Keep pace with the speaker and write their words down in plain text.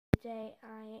Today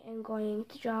I am going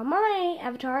to draw my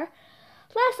avatar.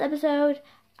 Last episode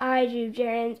I drew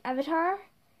Jaren's avatar,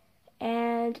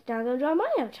 and now I'm going to draw my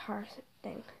avatar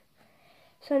thing.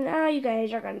 So now you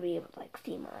guys are going to be able to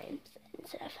see mine and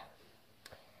stuff.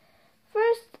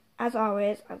 First, as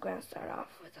always, I'm going to start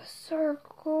off with a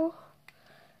circle.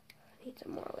 I need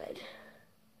some more wood.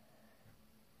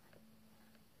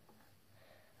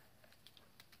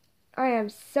 I am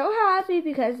so happy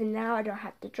because now I don't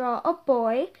have to draw a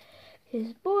boy,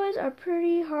 because boys are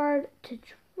pretty hard to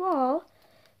draw,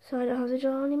 so I don't have to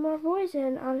draw any more boys.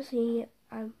 And honestly,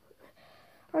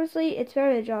 it's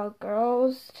better to draw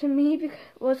girls to me, because,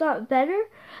 well, it's not better,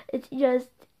 it's just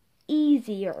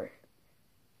easier.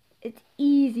 It's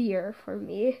easier for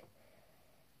me.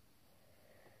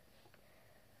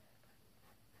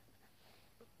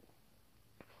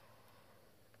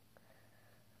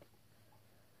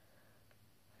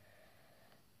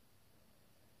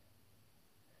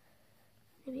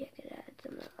 Maybe I could add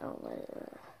some outline.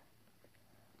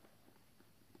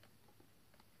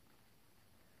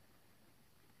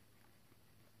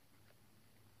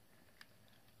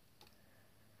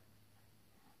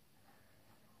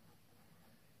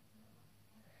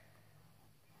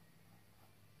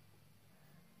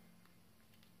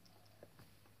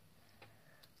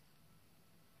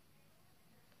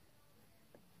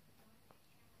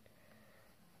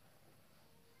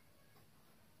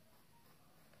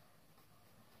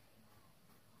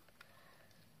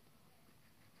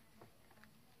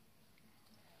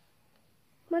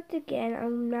 Once again,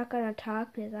 I'm not going to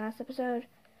talk because last episode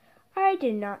I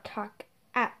did not talk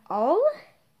at all.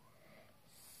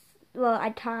 Well,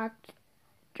 I talked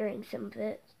during some of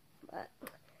it, but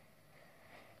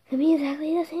it'll be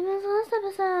exactly the same as last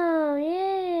episode.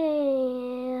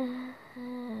 Yay!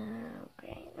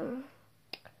 Okay.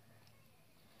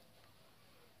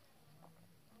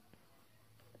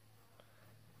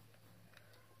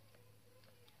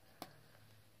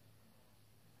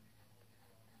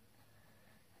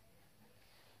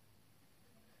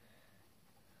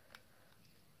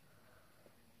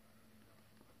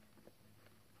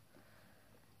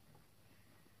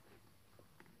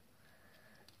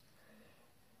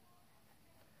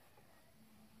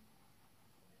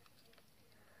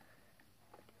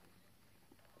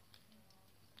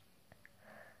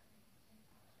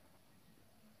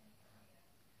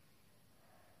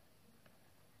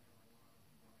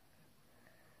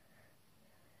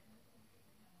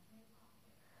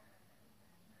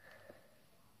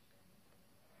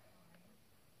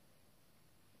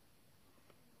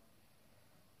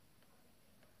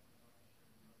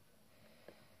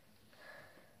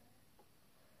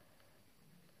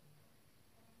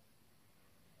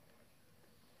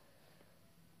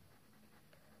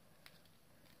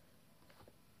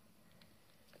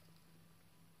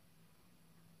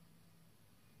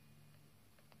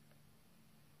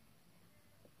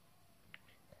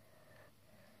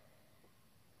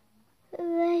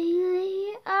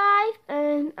 Lately,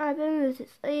 I've been losing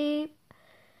sleep,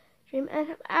 dreaming of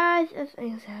eyes of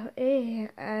things how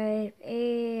I've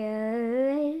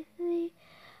lately,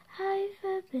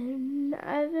 I've been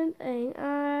playing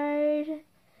hard,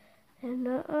 and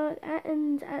all that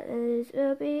ends at least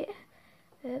will be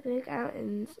the big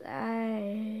mountain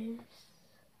stars.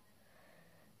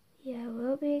 Yeah,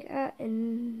 we'll be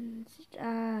mountain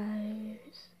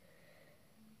stars.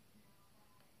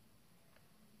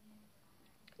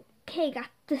 Okay, got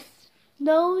the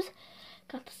nose,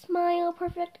 got the smile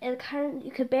perfect, and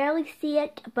you could barely see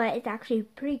it, but it's actually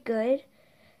pretty good.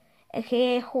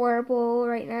 Okay, horrible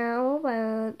right now,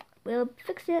 but we'll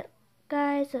fix it,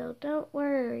 guys, so don't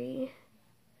worry.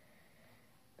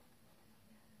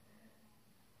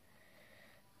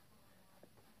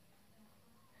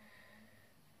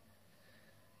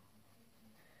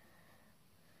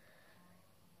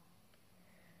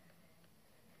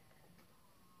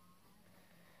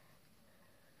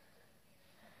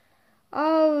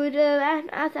 Old, I'm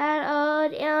not that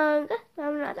old, young,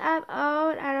 I'm not that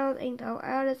old, I don't think the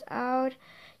world is old,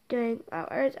 doing my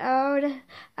words old,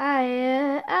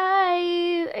 I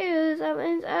feel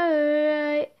something's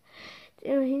alright,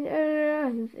 doing the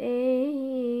wrong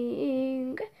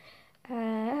thing,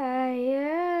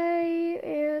 I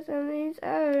feel something's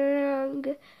wrong,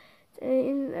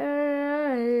 doing the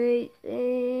right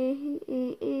thing.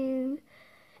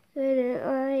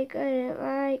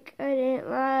 Couldn't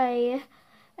lie.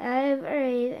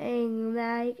 Everything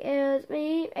that kills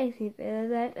me makes me feel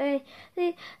that way.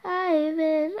 I've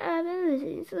been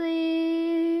losing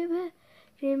sleep,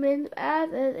 dreaming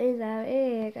about the things that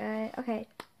we got. Okay,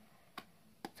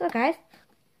 so guys,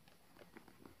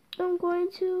 I'm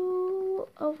going to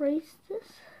erase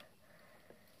this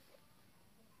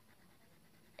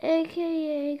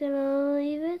aka gonna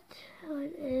leave it how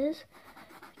it is.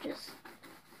 Just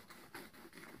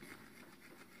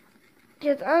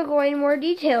I'm going more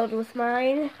detailed with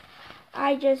mine.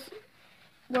 I just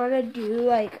want to do,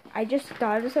 like, I just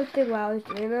thought of something while I was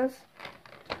doing this.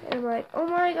 And I'm like, oh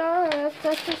my god, that's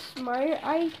such a smart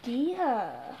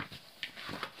idea.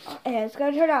 And it's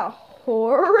going to turn out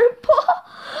horrible,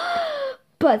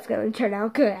 but it's going to turn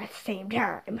out good at the same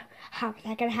time. How is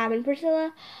that going to happen,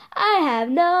 Priscilla? I have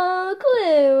no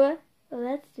clue. Well,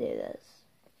 let's do this.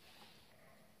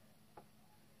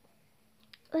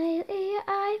 Lately,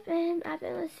 I've been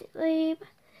asleep.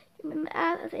 Remember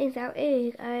all the things that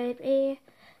I'd be.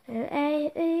 And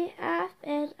lately, I've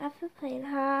been playing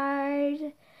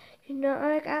hard. You know,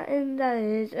 I got in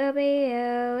those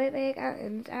OBO, we big out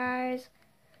in stars.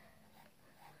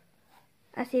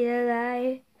 I see the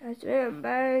light, I swim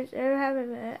burns, and have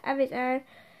every turn.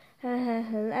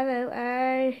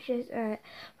 Everywhere, just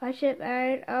watch it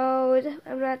burn. Old,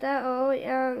 I'm not that old,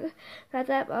 young, not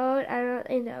that old. I don't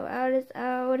think the world is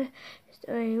old. Just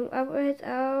doing what was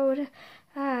old.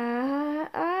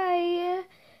 I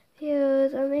feel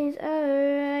something's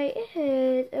alright.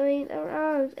 Doing the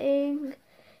wrong thing.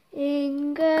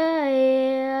 I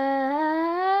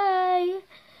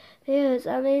feel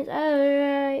something's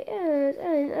alright.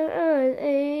 Doing the wrong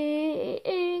thing.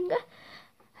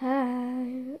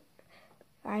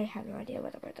 I have no idea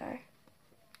what the words are.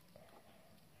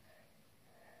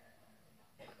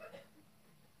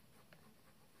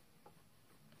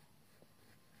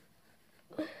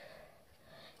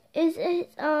 Is it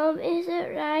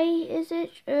right? Is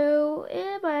it true?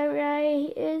 Am I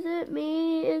right? Is it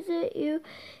me? Is it you?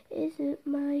 Is it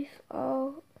my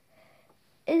fault?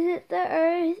 Is it the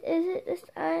earth? Is it the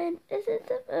sun? Is it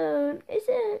the moon? Is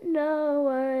it no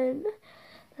one?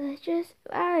 Let's just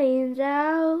find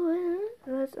out.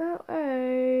 Let's not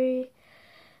worry.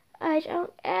 I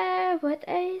don't care what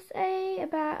they say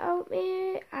about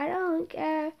me. I don't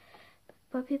care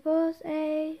what people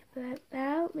say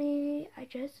about me. I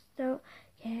just don't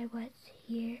care what's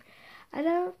here. I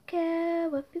don't care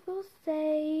what people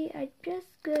say. I'm just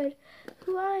good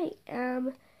who I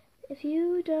am. If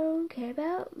you don't care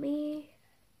about me,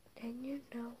 then you're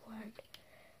no one.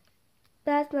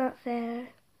 That's not fair.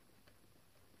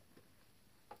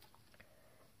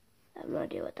 I have no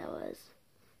idea what that was.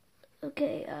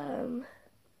 Okay,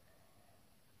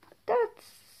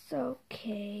 that's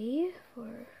okay for...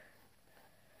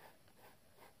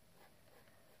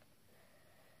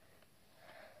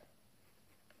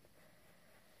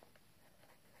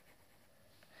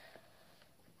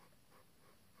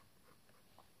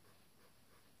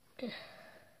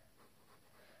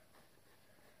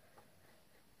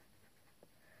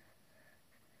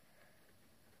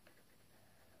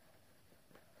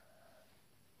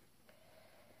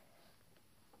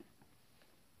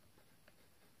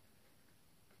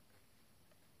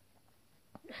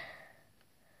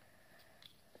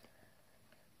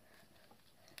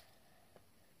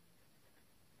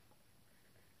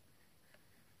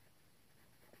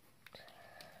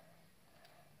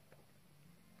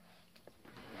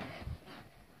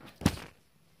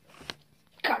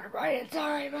 Got it right in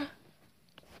time.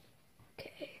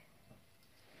 Okay.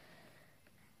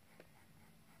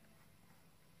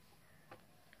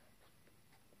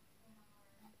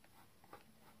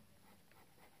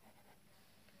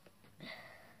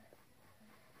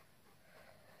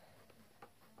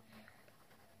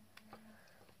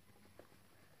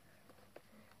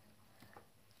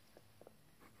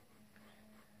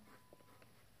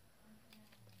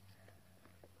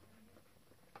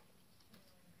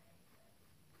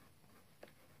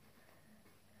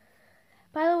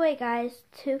 By the way, guys,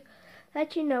 to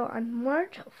let you know, on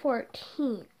March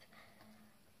 14th,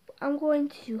 I'm going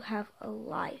to have a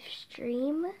live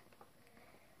stream.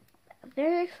 A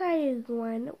very exciting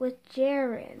one with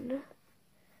Jaren.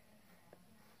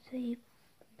 So you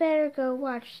better go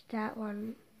watch that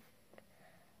one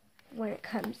when it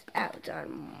comes out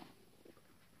on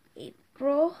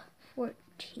April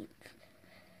 14th.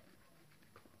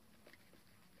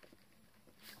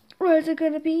 Where's it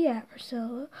gonna be at,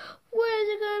 Priscilla? Where's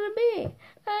it gonna be?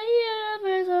 At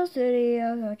Universal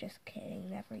Studios. No, just kidding.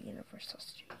 Never Universal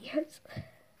Studios.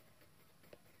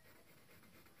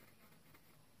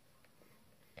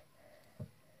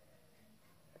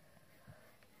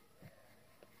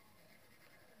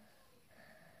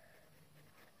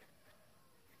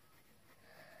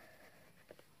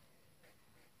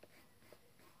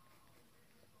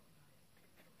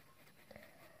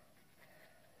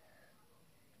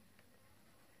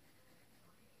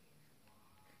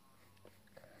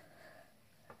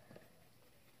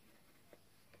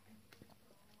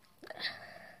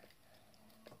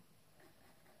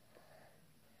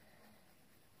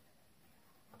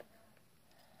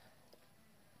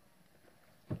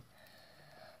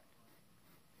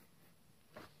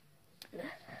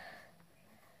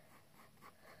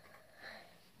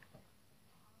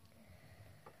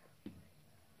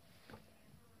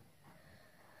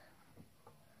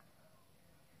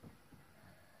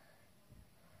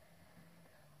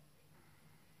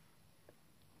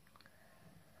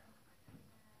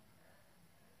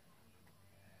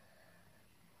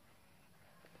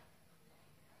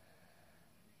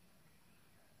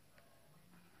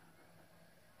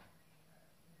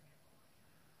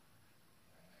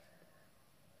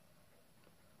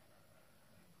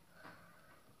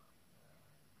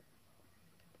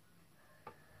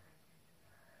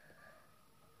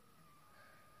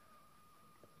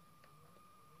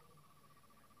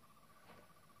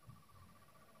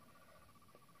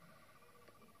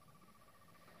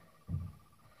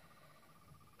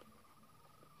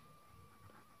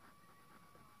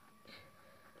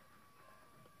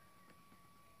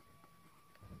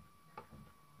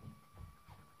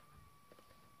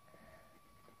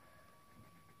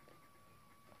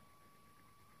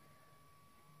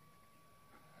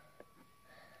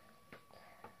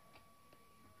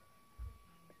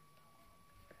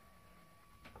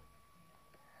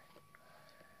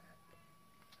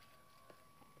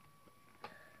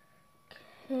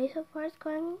 Okay, so far it's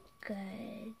going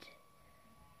good.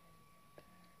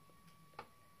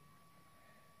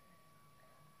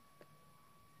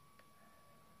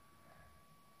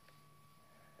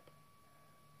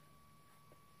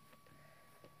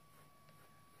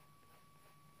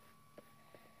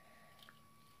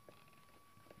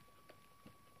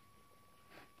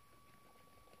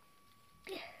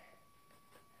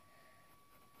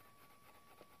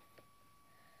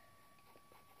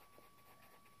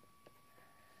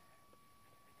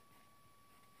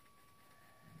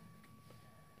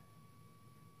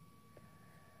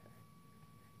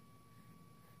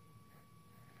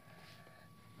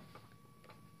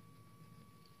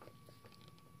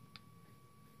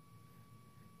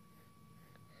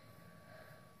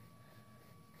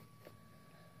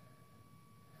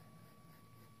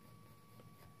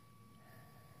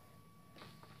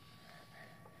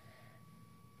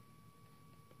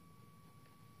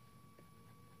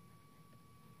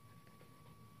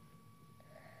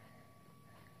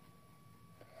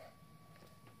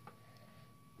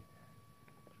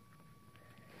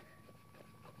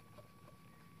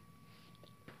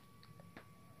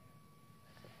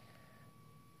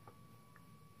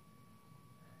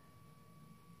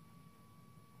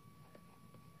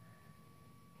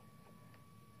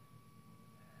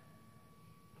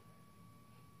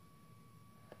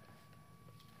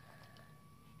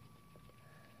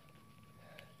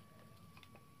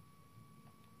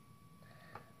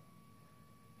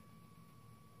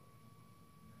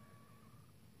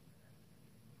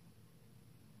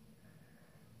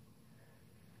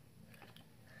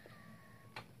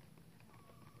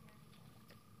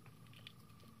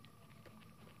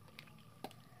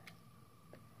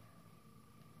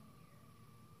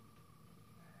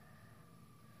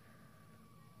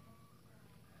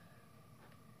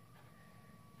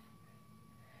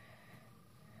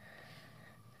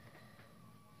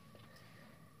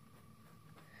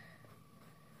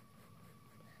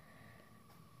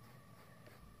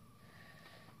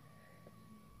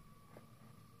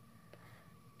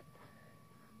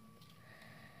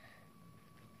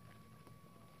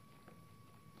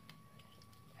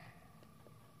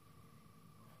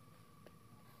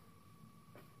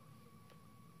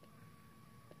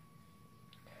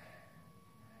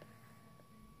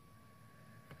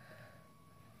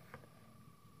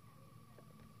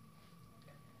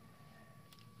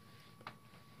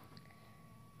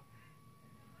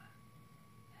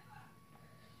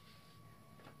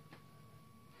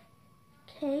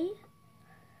 Okay, is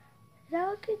that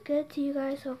looking good to you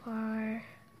guys so far?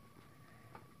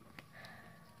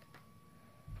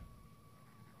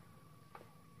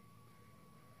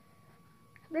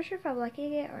 I'm not sure if I'm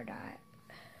liking it or not.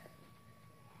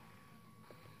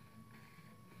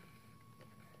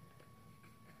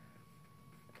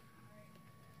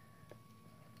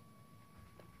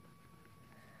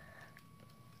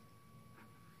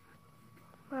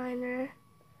 Liner,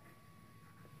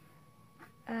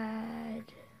 add,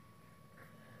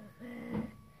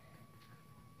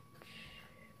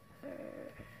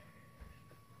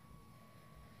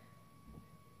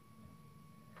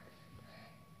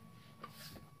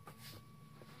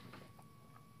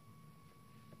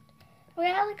 we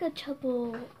have like a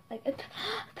chubble, like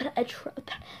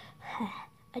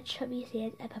a chubby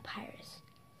sand and papyrus.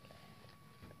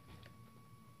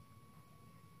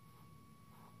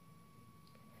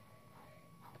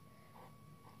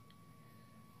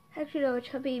 Actually, no, a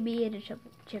chubby me and a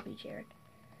chubby Jared.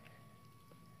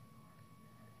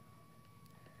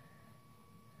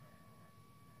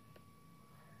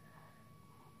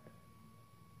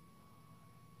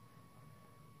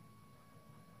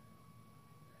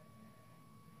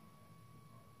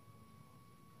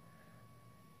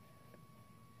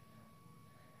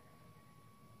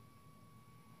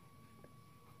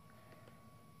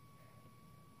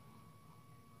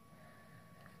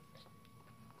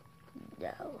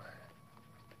 No.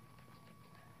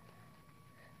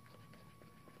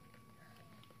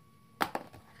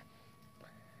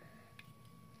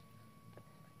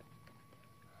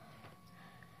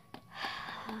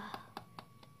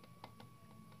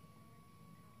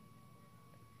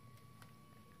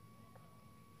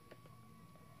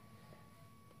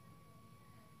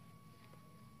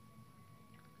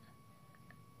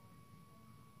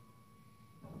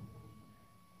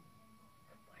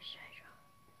 What should I draw?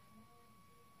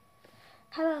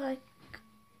 How about like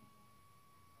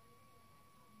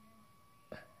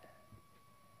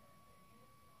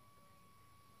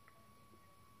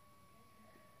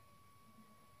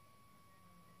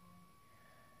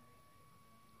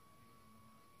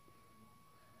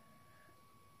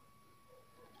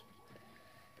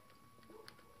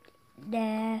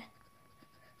nah.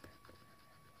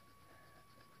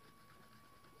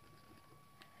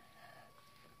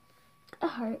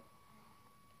 heart.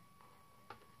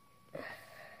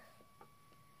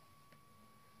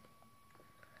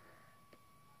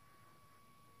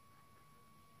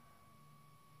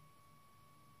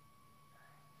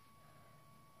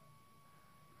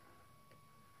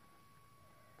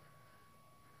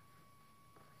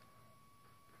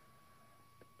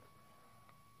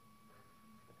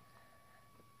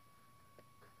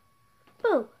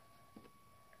 Boom.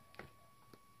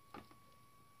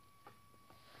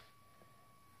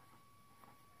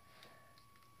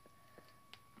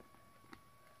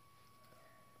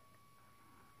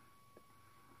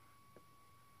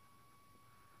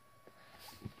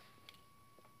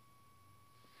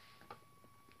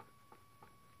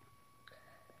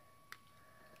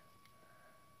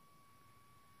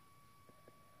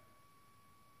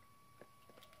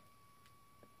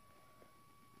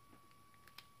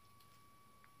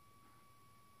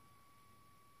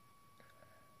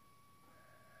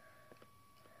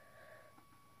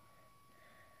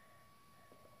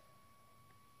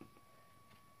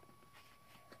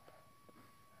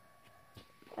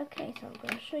 Okay, so I'm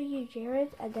going to show you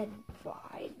Jared's and then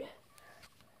mine.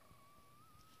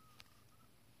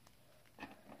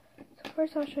 So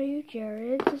first I'll show you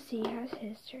Jared's to see how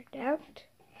his turned out.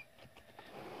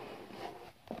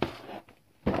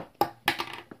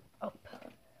 Oh,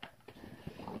 put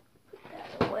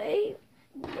that away.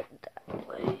 Put that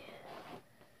away.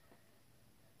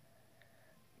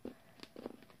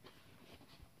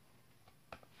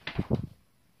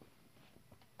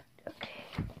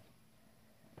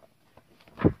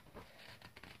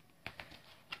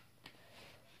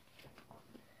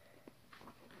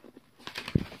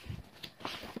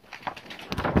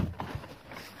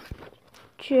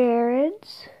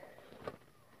 Jared's.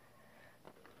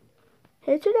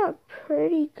 His turned out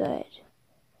pretty good.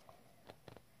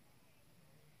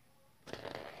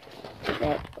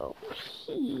 Then over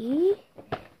here,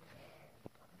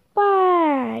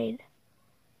 fine.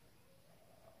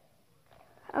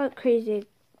 I went crazy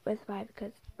with mine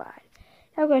because it's fine.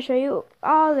 Now I'm going to show you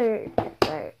all the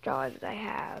drawings I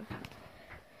have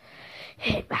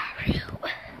in my room.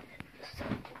 So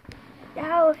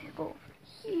now if you go over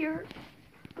here,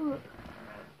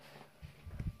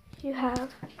 you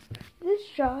have this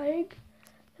drawing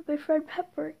that my friend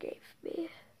Pepper gave me,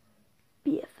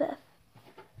 BFF.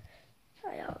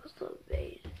 I also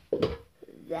made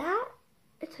that.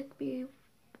 It took me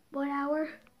 1 hour.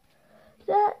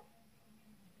 That,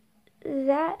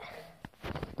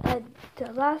 and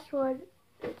the last one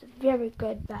is a very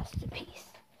good masterpiece.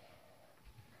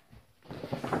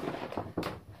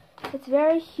 It's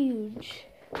very huge.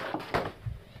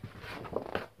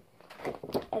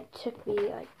 It took me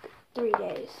like 3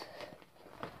 days.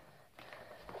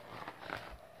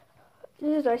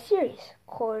 This is our series,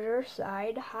 Quarter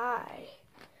Side High.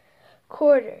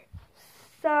 Quarter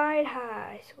Side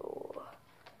High School.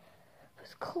 It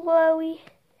was Chloe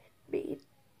and me.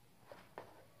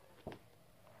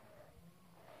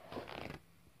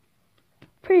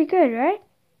 Pretty good, right?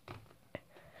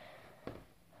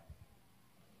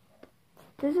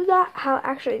 This is not how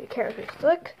actually the characters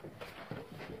look,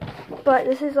 but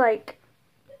this is like,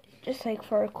 just like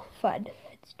for fun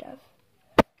and stuff.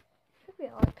 Took me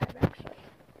a long time actually.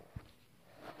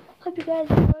 Hope you guys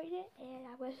enjoyed it, and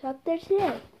I was up there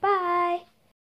today. Bye!